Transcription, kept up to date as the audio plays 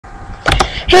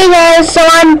Hey guys, so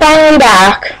I'm finally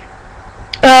back.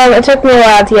 It took me a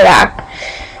while to get back.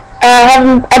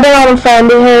 I've been on the phone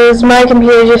because my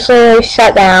computer just literally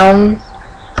shut down.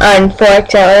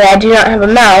 Unfortunately, I do not have a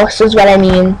mouse, is what I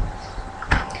mean.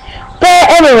 But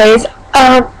anyways,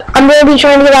 I'm going to be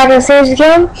trying to get back as soon as I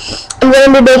can. I'm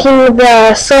going to be making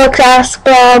the Soul Ask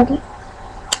blog,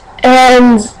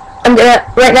 and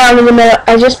right now I'm in the middle.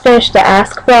 I just finished the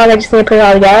Ask blog. I just need to put it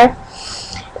all together.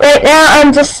 Right now,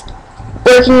 I'm just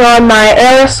working on my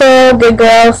aerosol good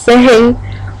girl thing.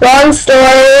 Long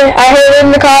story. I heard it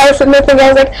in the car submitting.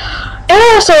 I was like,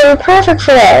 aerosol would be perfect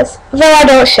for this. Though I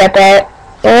don't ship it.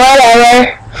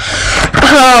 Whatever.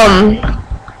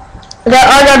 There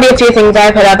are gonna be a few things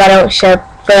I put up I don't ship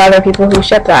for other people who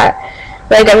ship that.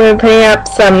 Like I'm gonna be putting up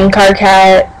some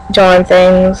Cat John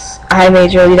things. I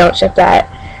majorly don't ship that.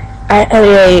 I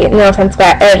really, no offense,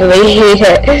 but I really hate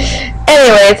it.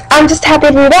 Anyways, I'm just happy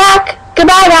to be back.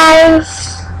 Goodbye,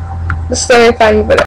 guys. This is very funny, but